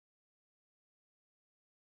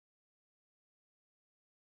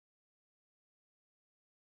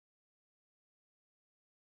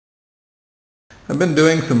I've been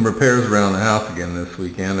doing some repairs around the house again this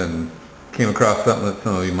weekend and came across something that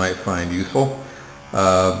some of you might find useful.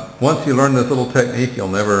 Once you learn this little technique, you'll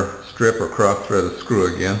never strip or cross thread a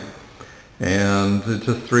screw again. And it's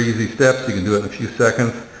just 3 easy steps. You can do it in a few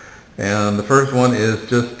seconds. And the first one is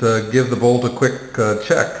just give the bolt a quick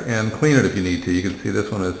check and clean it if you need to. You can see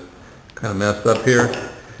this one is kind of messed up here.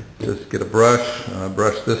 Just get a brush,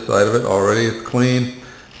 brush this side of it. Already it's clean.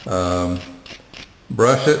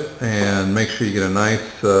 Brush it and make sure you get a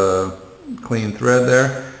nice clean thread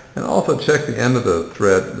there, and also check the end of the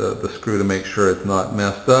thread, the screw, to make sure it's not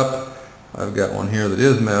messed up. I've got one here that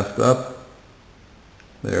is messed up.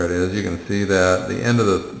 There it is. You can see that the end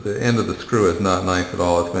of the screw is not nice at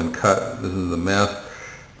all. It's been cut. This is a mess.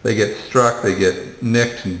 They get struck, they get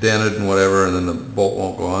nicked and dented and whatever, and then the bolt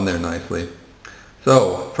won't go on there nicely.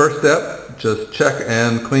 So first step, just check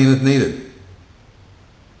and clean as needed.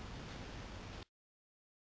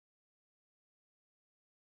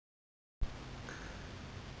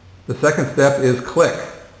 The second step is click,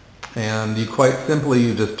 and you quite simply,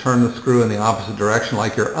 you just turn the screw in the opposite direction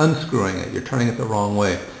like you're unscrewing it. You're turning it the wrong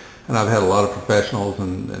way. And I've had a lot of professionals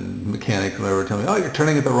and mechanics and whatever tell me, oh, you're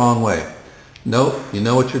turning it the wrong way. Nope, you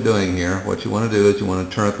know what you're doing here. What you want to do is you want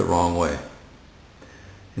to turn it the wrong way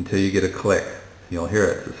until you get a click. You'll hear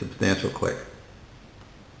it. It's a substantial click.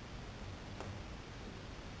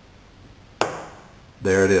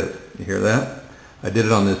 There it is. You hear that? I did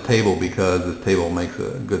it on this table because this table makes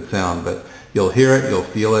a good sound, but you'll hear it, you'll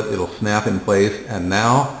feel it, it'll snap in place, and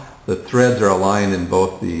now the threads are aligned in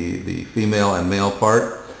both the female and male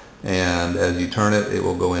part, and as you turn it, it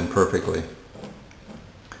will go in perfectly.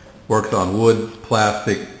 Works on wood,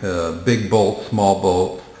 plastic, big bolts, small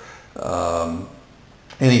bolts,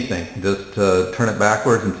 anything. Just turn it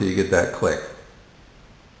backwards until you get that click.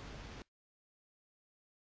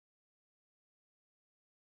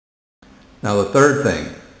 Now the third thing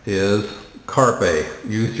is carpe,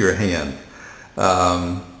 use your hands.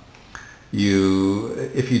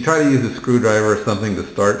 If you try to use a screwdriver or something to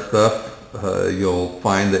start stuff, you'll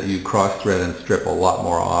find that you cross thread and strip a lot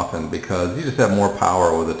more often because you just have more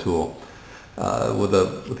power with a tool.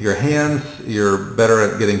 With your hands, you're better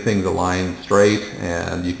at getting things aligned straight,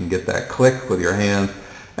 and you can get that click with your hands,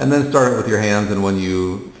 and then start it with your hands, and when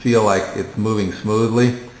you feel like it's moving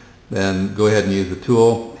smoothly, then go ahead and use the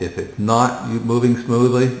tool. If it's not moving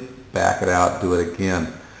smoothly, back it out, do it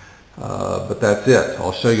again. But that's it.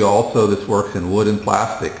 I'll show you also this works in wood and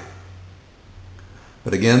plastic.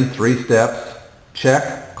 But again, 3 steps: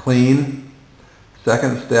 check, clean.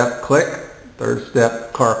 Second step, click. Third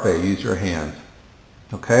step, carpe, use your hands.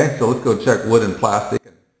 Okay, so let's go check wood and plastic.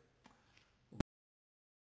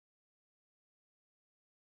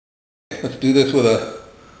 Let's do this with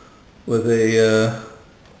a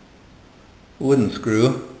wooden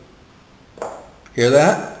screw. Hear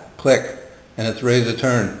that? Click, and it's ready to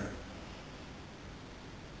turn.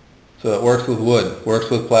 So it works with wood,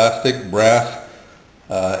 works with plastic, brass,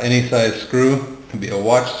 any size screw. Can be a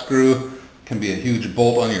watch screw, can be a huge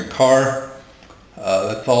bolt on your car.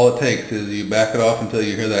 That's all it takes, is you back it off until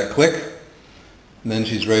you hear that click, and then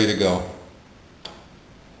she's ready to go.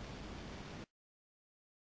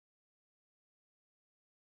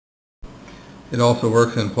 It also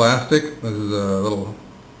works in plastic. This is a little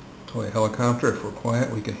toy helicopter. If we're quiet,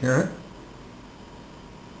 we can hear it.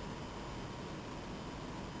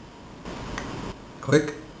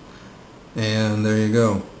 Click, and there you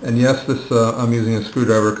go. And yes, this I'm using a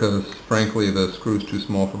screwdriver because frankly the screw's too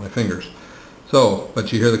small for my fingers. So,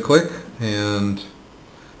 but you hear the click and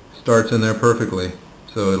starts in there perfectly.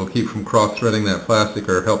 So it'll keep from cross-threading that plastic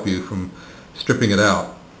or help you from stripping it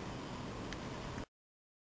out.